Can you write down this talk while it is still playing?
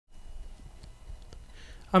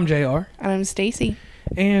I'm JR. And I'm Stacy.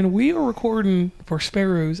 And we are recording for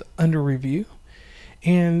Sparrows Under Review.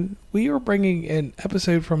 And we are bringing an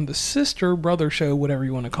episode from the sister brother show, whatever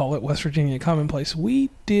you want to call it, West Virginia Commonplace.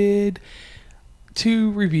 We did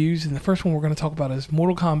 2 reviews, and the first one we're going to talk about is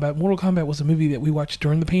Mortal Kombat. Mortal Kombat was a movie that we watched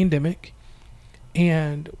during the pandemic,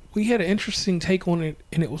 and we had an interesting take on it,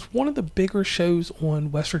 and it was one of the bigger shows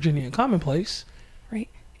on West Virginia Commonplace. Right.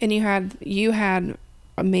 And you had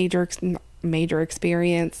a major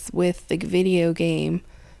experience with the video game,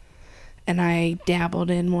 and I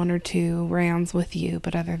dabbled in 1 or 2 rounds with you,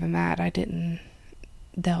 but other than that, I didn't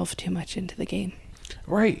delve too much into the game.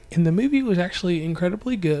 Right. And the movie was actually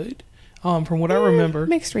incredibly good, from what I remember.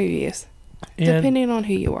 Mixed reviews, depending on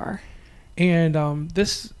who you are. And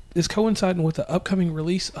this is coinciding with the upcoming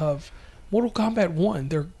release of Mortal Kombat 1.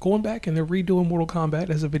 They're going back and they're redoing Mortal Kombat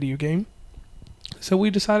as a video game. So we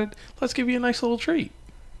decided, let's give you a nice little treat.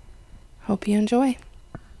 Hope you enjoy.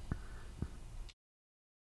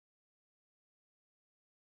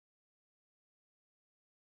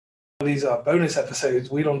 These bonus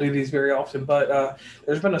episodes, we don't do these very often, but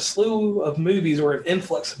there's been a slew of movies, or an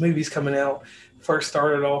influx of movies coming out. First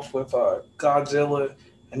started off with Godzilla,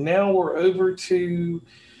 and now we're over to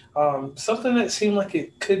something that seemed like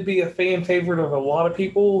it could be a fan favorite of a lot of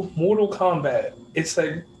people, Mortal Kombat. It's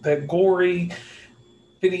that gory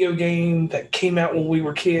video game that came out when we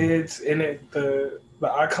were kids, and the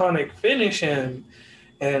iconic finish and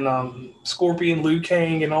Scorpion, Liu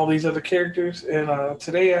Kang, and all these other characters. And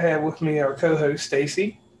today I have with me our co-host,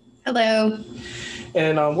 Stacy. Hello.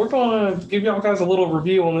 And we're going to give y'all guys a little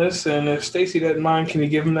review on this, and if Stacy doesn't mind, can you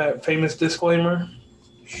give them that famous disclaimer?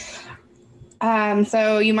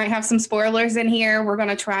 So you might have some spoilers in here. We're going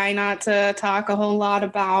to try not to talk a whole lot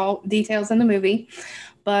about details in the movie,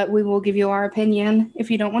 but we will give you our opinion.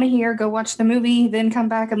 If you don't want to hear, go watch the movie, then come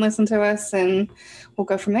back and listen to us, and we'll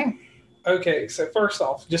go from there. Okay, so first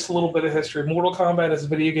off, just a little bit of history. Mortal Kombat is a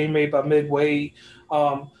video game made by Midway.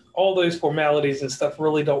 All those formalities and stuff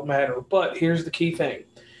really don't matter. But here's the key thing.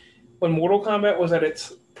 When Mortal Kombat was at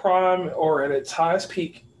its prime or at its highest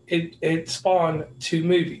peak, it spawned 2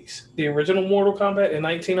 movies. The original Mortal Kombat in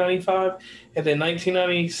 1995, and then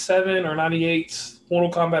 1997 or 98's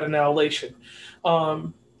Mortal Kombat Annihilation.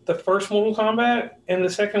 The first Mortal Kombat and the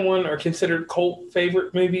second one are considered cult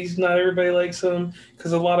favorite movies. Not everybody likes them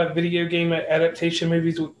because a lot of video game adaptation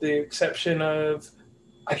movies, with the exception of,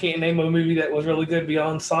 I can't name a movie that was really good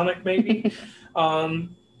beyond Sonic, maybe.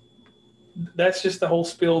 That's just the whole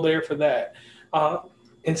spiel there for that.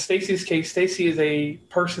 In Stacy's case, Stacy is a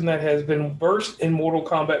person that has been versed in Mortal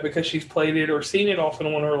Kombat because she's played it or seen it often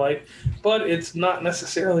in her life, but it's not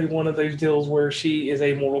necessarily one of those deals where she is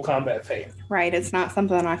a Mortal Kombat fan. Right, it's not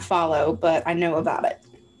something I follow, but I know about it.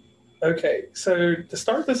 Okay, so to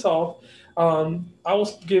start this off, I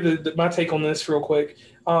will give my take on this real quick.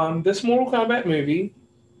 This Mortal Kombat movie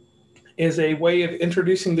is a way of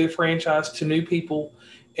introducing the franchise to new people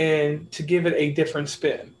and to give it a different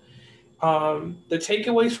spin. The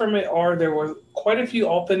takeaways from it are there were quite a few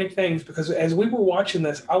authentic things, because as we were watching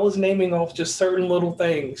this, I was naming off just certain little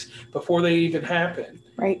things before they even happened.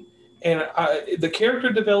 Right. And the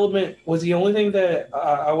character development was the only thing that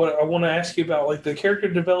I want to ask you about. Like, the character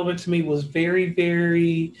development to me was very,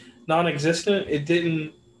 very non-existent. It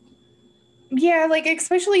didn't. Yeah, like,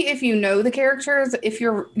 especially if you know the characters, if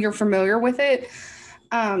you're familiar with it.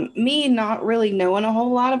 Me not really knowing a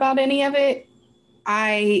whole lot about any of it,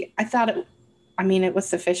 I thought it was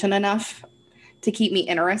sufficient enough to keep me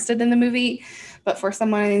interested in the movie. But for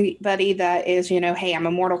somebody that is, hey, I'm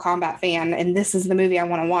a Mortal Kombat fan and this is the movie I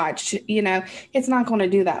want to watch, it's not going to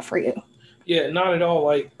do that for you. Yeah, not at all.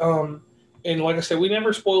 And like I said, we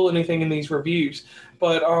never spoil anything in these reviews,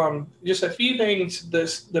 but just a few things.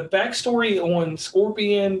 The backstory on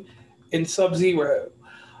Scorpion and Subzero.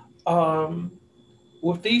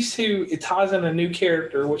 With these 2, it ties in a new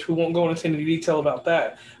character, which we won't go into any detail about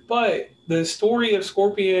that. But the story of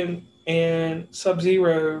Scorpion and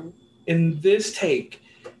Subzero in this take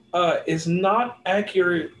is not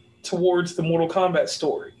accurate towards the Mortal Kombat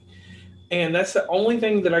story. And that's the only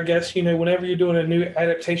thing that I guess, whenever you're doing a new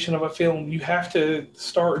adaptation of a film, you have to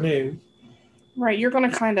start new. Right, you're going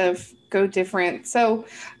to kind of go different. So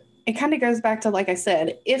it kind of goes back to, like I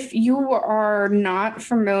said, if you are not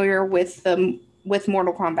familiar with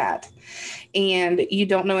Mortal Kombat and you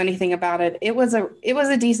don't know anything about it, it was a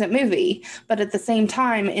decent movie, but at the same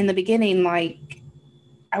time, in the beginning, like,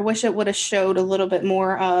 I wish it would have showed a little bit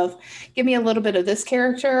more of, give me a little bit of this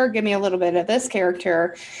character, give me a little bit of this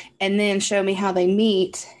character, and then show me how they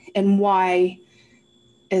meet and what's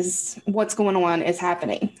going on is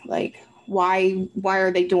happening. Like, why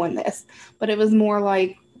are they doing this? But it was more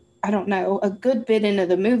like, I don't know, a good bit into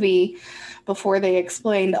the movie before they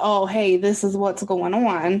explained, oh, hey, this is what's going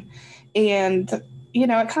on. And,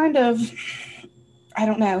 it kind of, I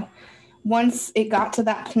don't know, once it got to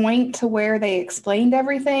that point to where they explained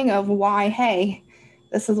everything of why, hey,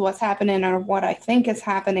 this is what's happening or what I think is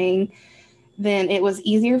happening, then it was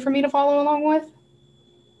easier for me to follow along with.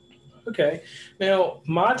 Okay. Now,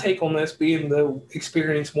 my take on this, being the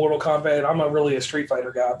experienced Mortal Kombat, I'm really a Street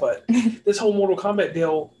Fighter guy, but this whole Mortal Kombat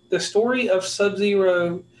deal, the story of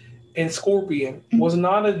Sub-Zero and Scorpion was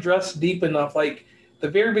not addressed deep enough. Like, the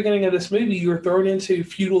very beginning of this movie, you're thrown into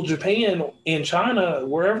feudal Japan in China,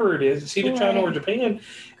 wherever it is. It's either China or Japan.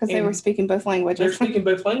 Because they were speaking both languages. They're speaking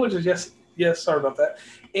both languages. Yes, sorry about that.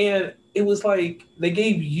 And it was like they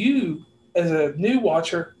gave you, as a new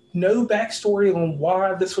watcher, no backstory on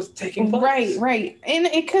why this was taking place. Right. And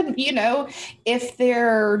it could, if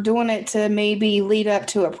they're doing it to maybe lead up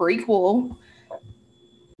to a prequel.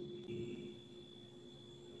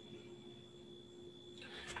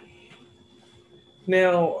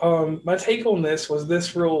 Now, my take on this was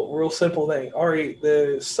this real simple thing. All right,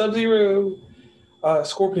 the Sub-Zero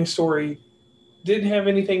Scorpion story didn't have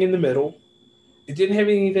anything in the middle. It didn't have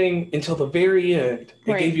anything until the very end.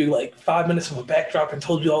 It gave you like 5 minutes of a backdrop and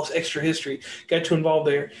told you all this extra history. Got you involved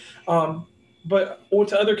there. But on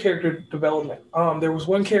to other character development. There was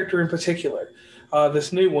one character in particular,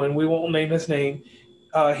 this new one. We won't name his name.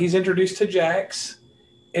 He's introduced to Jax.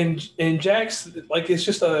 And Jax, like, it's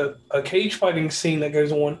just a cage fighting scene that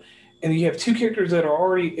goes on. And you have two characters that are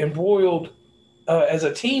already embroiled as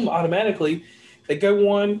a team automatically. They go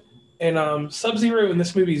on. And Sub-Zero in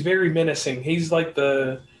this movie is very menacing. He's like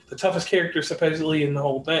the toughest character supposedly in the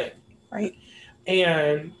whole thing. Right.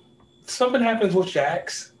 And something happens with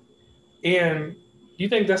Jax, and you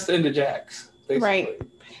think that's the end of Jax, basically.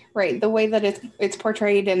 Right. The way that it's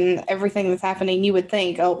portrayed and everything that's happening, you would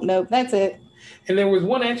think, oh, no, that's it. And there was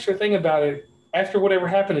one extra thing about it. After whatever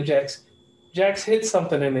happened to Jax hits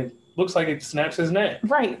something and it looks like it snaps his neck.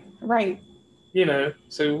 Right.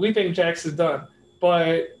 So we think Jax is done.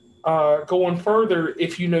 But going further,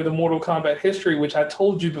 if you know the Mortal Kombat history, which I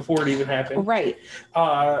told you before it even happened, right?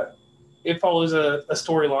 It follows a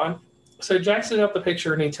storyline. So Jax is out the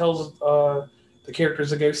picture and he tells the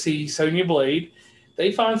characters to go see Sonya Blade.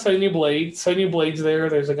 They find Sonya Blade. Sonya Blade's there.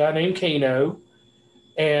 There's a guy named Kano,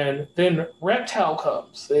 and then Reptile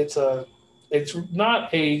comes. It's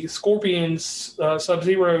not a Scorpion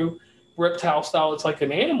Sub-Zero reptile style. It's like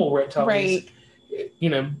an animal reptile. Right. He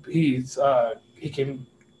can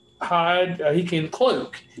hide, he can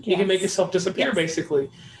cloak, he can make himself disappear, basically.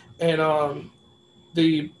 And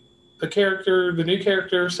the new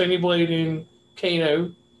character, Sonya Blade and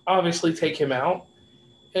Kano, obviously take him out.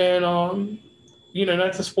 And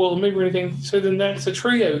not to spoil the movie or anything, so then that's a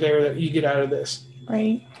trio there that you get out of this.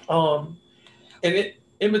 Right. And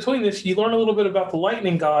in between this, you learn a little bit about the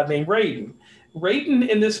lightning god named Raiden. Raiden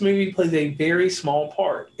in this movie plays a very small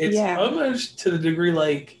part. It's almost to the degree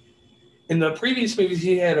like in the previous movies,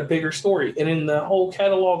 he had a bigger story. And in the whole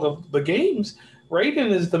catalog of the games, Raiden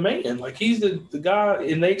is the man. Like, he's the guy,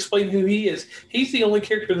 and they explain who he is. He's the only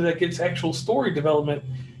character that gets actual story development.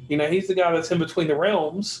 He's the guy that's in between the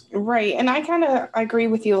realms. Right. And I kind of agree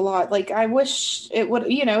with you a lot. Like, I wish it would,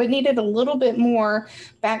 it needed a little bit more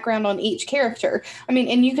background on each character. I mean,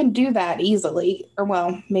 and you can do that easily, or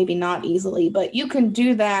well, maybe not easily, but you can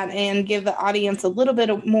do that and give the audience a little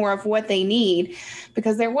bit more of what they need,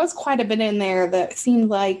 because there was quite a bit in there that seemed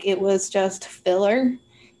like it was just filler.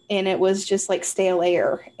 And it was just like stale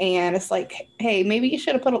air. And it's like, hey, maybe you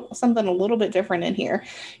should have put something a little bit different in here.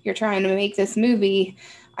 You're trying to make this movie.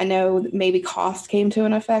 I know maybe cost came to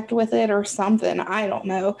an effect with it or something. I don't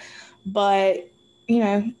know. But,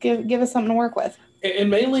 give us something to work with. And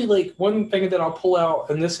mainly, like, one thing that I'll pull out,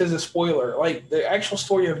 and this is a spoiler, like the actual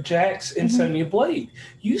story of Jax and Sonya Blade.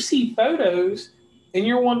 You see photos and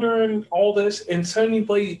you're wondering all this, and Sonya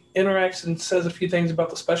Blade interacts and says a few things about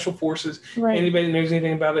the special forces. Right. Anybody that knows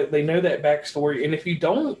anything about it, they know that backstory. And if you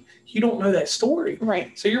don't know that story.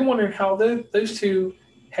 Right. So you're wondering how those two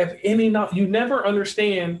have you never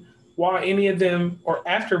understand why any of them are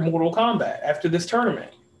after Mortal Kombat, after this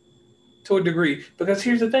tournament, to a degree. Because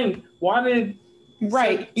here's the thing, why did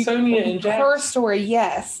Sonya and Jax... Her story,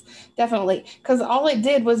 yes, definitely. Because all it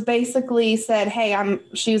did was basically said, hey,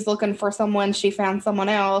 she's looking for someone, she found someone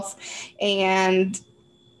else, and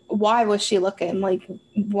why was she looking? Like,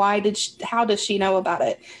 how does she know about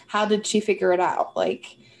it? How did she figure it out? Like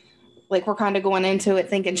we're kind of going into it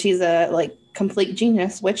thinking she's a, complete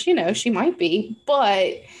genius, which, she might be,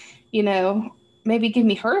 but, maybe give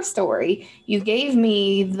me her story. You gave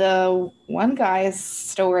me the one guy's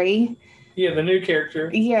story. Yeah, the new character.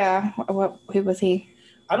 Yeah. Who was he?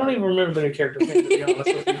 I don't even remember the new character name, to be honest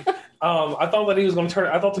with you. I thought that he was going to turn.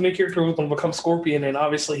 I thought the new character was going to become Scorpion, and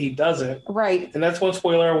obviously he doesn't. Right. And that's one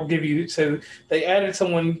spoiler I will give you. So they added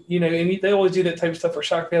someone, you know, and they always do that type of stuff for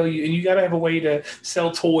shock value, and you got to have a way to sell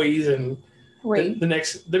toys. And right. The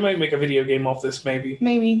next, they might make a video game off this, maybe.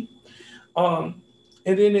 Maybe. And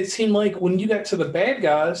then it seemed like when you got to the bad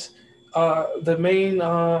guys, the main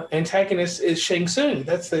antagonist is Shang Tsung.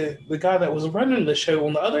 That's the guy that was running the show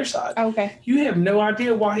on the other side. Okay. You have no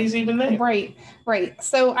idea why he's even there. Right.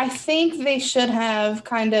 So I think they should have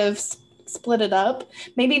kind of split it up.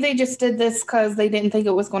 Maybe they just did this because they didn't think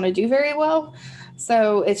it was going to do very well.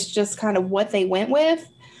 So it's just kind of what they went with.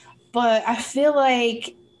 But I feel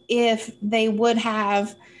like if they would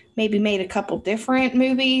have maybe made a couple different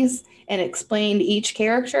movies and explained each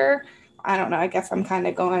character, I don't know. I guess I'm kind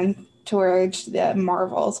of going towards the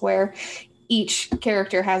Marvels where each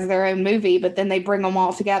character has their own movie, but then they bring them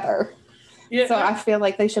all together. Yeah, so I feel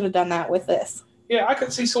like they should have done that with this. Yeah, I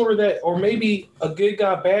could see sort of that, or maybe a good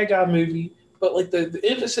guy, bad guy movie, but like the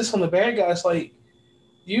emphasis on the bad guys, like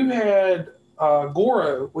you had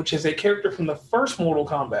Goro, which is a character from the first Mortal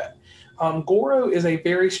Kombat. Goro is a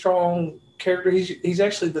very strong character. He's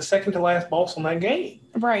actually the second to last boss on that game.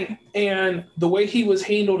 Right. And the way he was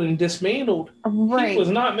handled and dismantled, he was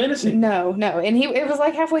not menacing. No. And it was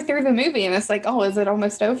like halfway through the movie, and it's like, oh, is it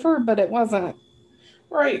almost over? But it wasn't.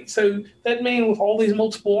 Right. So that man with all these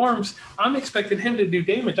multiple arms, I'm expecting him to do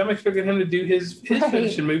damage. I'm expecting him to do his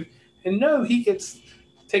finishing move. And no, he gets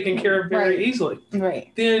taken care of very easily.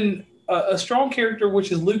 Right. Then a strong character,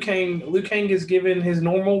 which is Liu Kang. Liu Kang is given his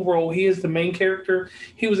normal role. He is the main character.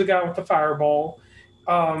 He was a guy with the fireball.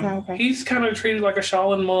 He's kind of treated like a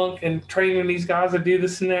Shaolin monk and training these guys to do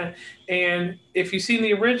this and that. And if you've seen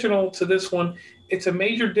the original to this one, it's a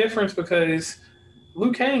major difference because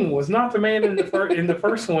Liu Kang was not the man in the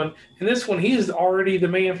first one. In this one, he is already the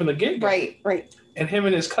man from the get-go. Right. And him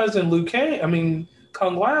and his cousin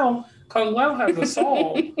Kung Lao has a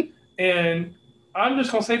song. And I'm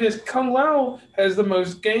just going to say this, Kung Lao has the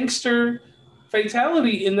most gangster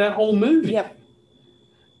fatality in that whole movie. Yep.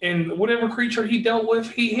 And whatever creature he dealt with,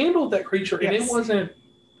 he handled that creature. And it wasn't...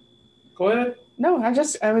 Go ahead. No,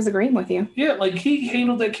 I was agreeing with you. Yeah, like he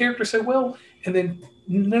handled that character so well. And then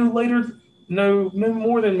no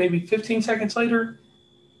more than maybe 15 seconds later,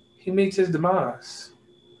 he meets his demise.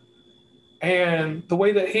 And the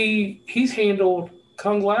way that he's handled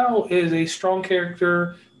Kung Lao is a strong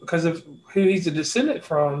character because of who he's a descendant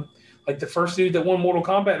from, like the first dude that won Mortal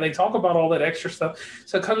Kombat, and they talk about all that extra stuff.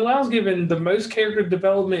 So Kung Lao's given the most character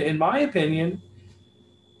development, in my opinion,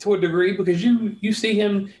 to a degree, because you see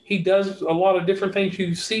him, he does a lot of different things.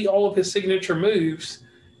 You see all of his signature moves.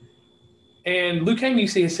 And Liu Kang, you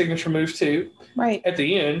see his signature moves too. Right. At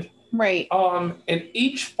the end. Right. And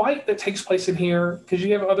each fight that takes place in here, because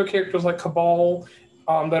you have other characters like Cabal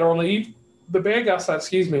that are on the bad guy side,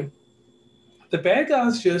 the bad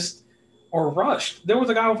guys just are rushed. There was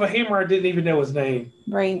a guy with a hammer, I didn't even know his name.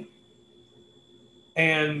 Right.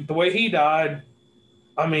 And the way he died,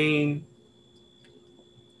 I mean,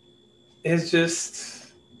 is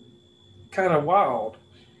just kind of wild.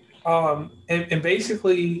 And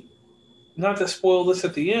basically, not to spoil this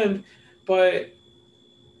at the end, but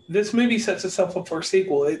this movie sets itself up for a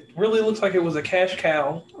sequel. It really looks like it was a cash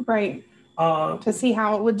cow. Right. To see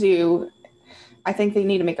how it would do, I think they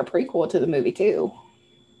need to make a prequel to the movie too.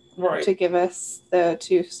 Right. To give us the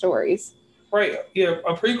two stories. Right. Yeah,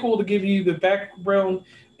 a prequel to give you the background.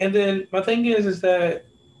 And then my thing is that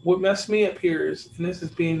what messed me up here is, and this is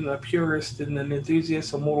being a purist and an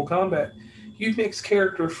enthusiast of Mortal Kombat, you mix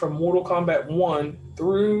characters from Mortal Kombat 1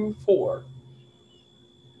 through 4.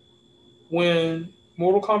 When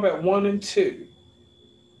Mortal Kombat 1 and 2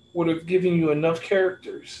 would have given you enough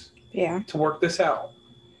characters to work this out.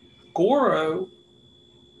 Goro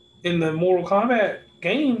in the Mortal Kombat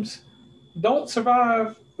games don't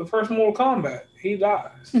survive the first Mortal Kombat. He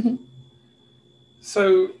dies. Mm-hmm.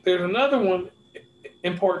 So there's another one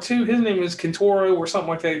in part 2. His name is Kentaro or something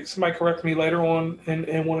like that. Somebody correct me later on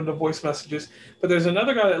in one of the voice messages. But there's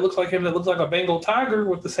another guy that looks like him that looks like a Bengal tiger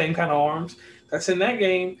with the same kind of arms. That's in that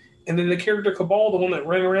game. And then the character Cabal, the one that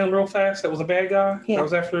ran around real fast, that was a bad guy, that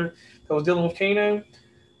was dealing with Kano,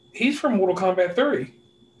 he's from Mortal Kombat 3.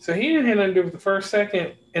 So he didn't have nothing to do with the first,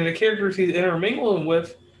 second, and the characters he's intermingling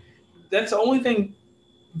with. That's the only thing.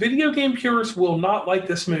 Video game purists will not like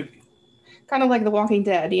this movie. Kind of like The Walking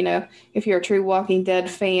Dead, you know. If you're a true Walking Dead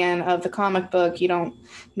fan of the comic book, you don't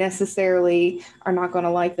necessarily are not going to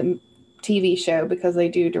like the TV show because they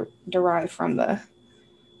do derive from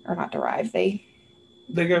or not derive. They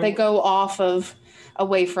go off of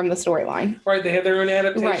away from the storyline. Right, they have their own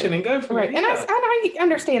adaptation and go from it. And I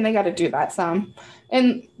understand they got to do that some,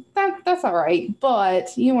 and that's all right.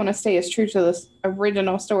 But you want to stay as true to the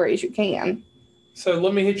original story as you can. So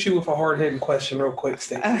let me hit you with a hard-hitting question real quick,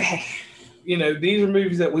 Stacy. Okay. You know, these are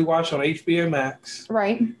movies that we watch on HBO Max.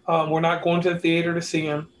 Right. We're not going to the theater to see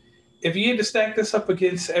them. If you had to stack this up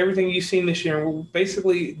against everything you've seen this year,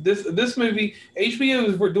 basically this movie, HBO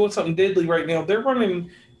is doing something deadly right now. They're running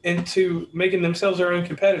into making themselves their own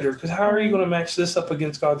competitor. Because how are you going to match this up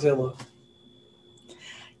against Godzilla?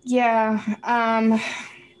 Yeah.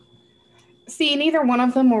 See, neither one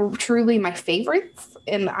of them were truly my favorites,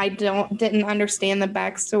 and I didn't understand the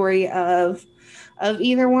backstory of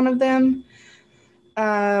either one of them.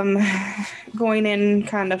 Going in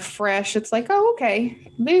kind of fresh, it's like, oh, okay,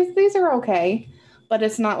 these are okay, but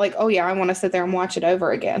it's not like, oh yeah, I want to sit there and watch it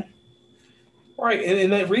over again. Right,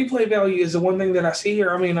 and that replay value is the one thing that I see here.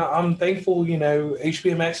 I mean, I'm thankful, you know,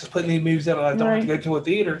 HBO Max is putting these movies out and I don't have to go to a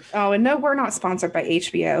theater. Oh, and no, we're not sponsored by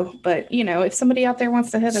HBO, but, you know, if somebody out there wants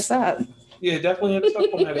to hit us up. Yeah, definitely hit us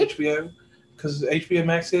up on that HBO, because HBO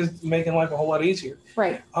Max is making life a whole lot easier.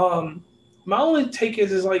 Right. My only take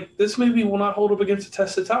is like, this movie will not hold up against the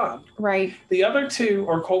test of time. Right. The other two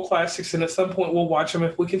are cult classics, and at some point we'll watch them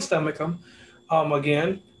if we can stomach them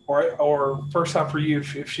again. Or first time for you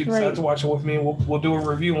if she decides to watch it with me, and we'll do a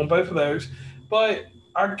review on both of those. But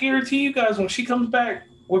I guarantee you guys, when she comes back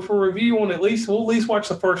with a review on we'll at least watch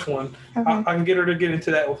the first one. Okay. I can get her to get into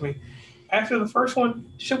that with me. After the first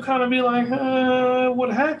one, she'll kind of be like,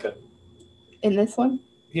 what happened? In this one?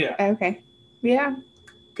 Yeah. Okay. Yeah.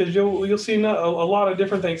 Because you'll see a lot of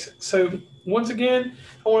different things. So once again,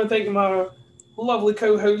 I want to thank my lovely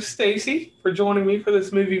co-host Stacy for joining me for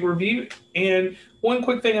this movie review. And one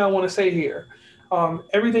quick thing I want to say here: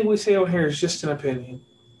 everything we say on here is just an opinion.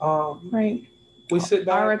 Right. We sit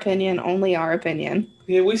back. Our opinion, only our opinion.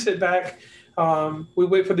 Yeah, we sit back. We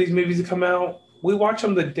wait for these movies to come out. We watch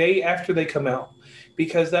them the day after they come out,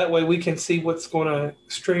 because that way we can see what's going to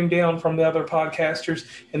stream down from the other podcasters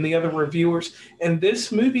and the other reviewers. And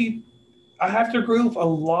this movie, I have to agree with a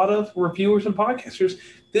lot of reviewers and podcasters.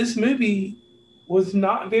 This movie was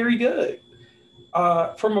not very good.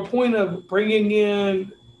 From a point of bringing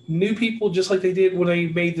in new people, just like they did when they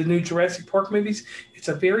made the new Jurassic Park movies, it's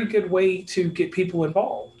a very good way to get people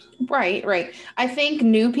involved. Right. I think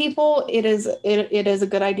new people, it is a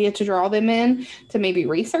good idea to draw them in to maybe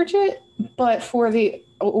research it. But for the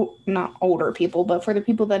not older people, but for the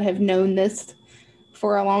people that have known this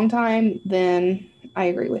for a long time, then I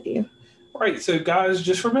agree with you. Right. So guys,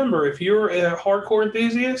 just remember, if you're a hardcore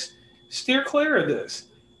enthusiast, steer clear of this.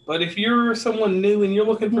 But if you're someone new and you're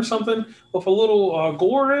looking for something with a little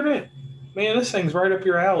gore in it, man, this thing's right up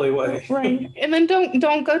your alleyway. Right. And then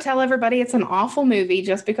don't go tell everybody it's an awful movie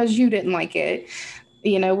just because you didn't like it.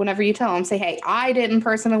 You know, whenever you tell them, say, hey, I didn't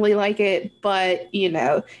personally like it, but, you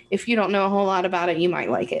know, if you don't know a whole lot about it, you might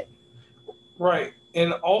like it. Right.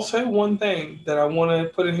 And also one thing that I want to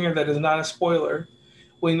put in here that is not a spoiler.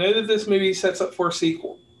 We know that this movie sets up for a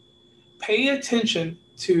sequel. Pay attention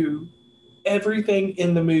to everything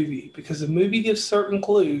in the movie, because the movie gives certain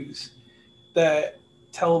clues that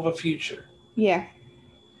tell of a future. Yeah.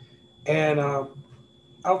 And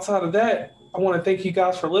outside of that, I want to thank you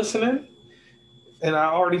guys for listening. And I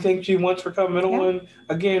already thanked you once for coming on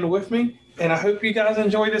again with me. And I hope you guys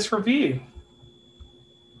enjoy this review.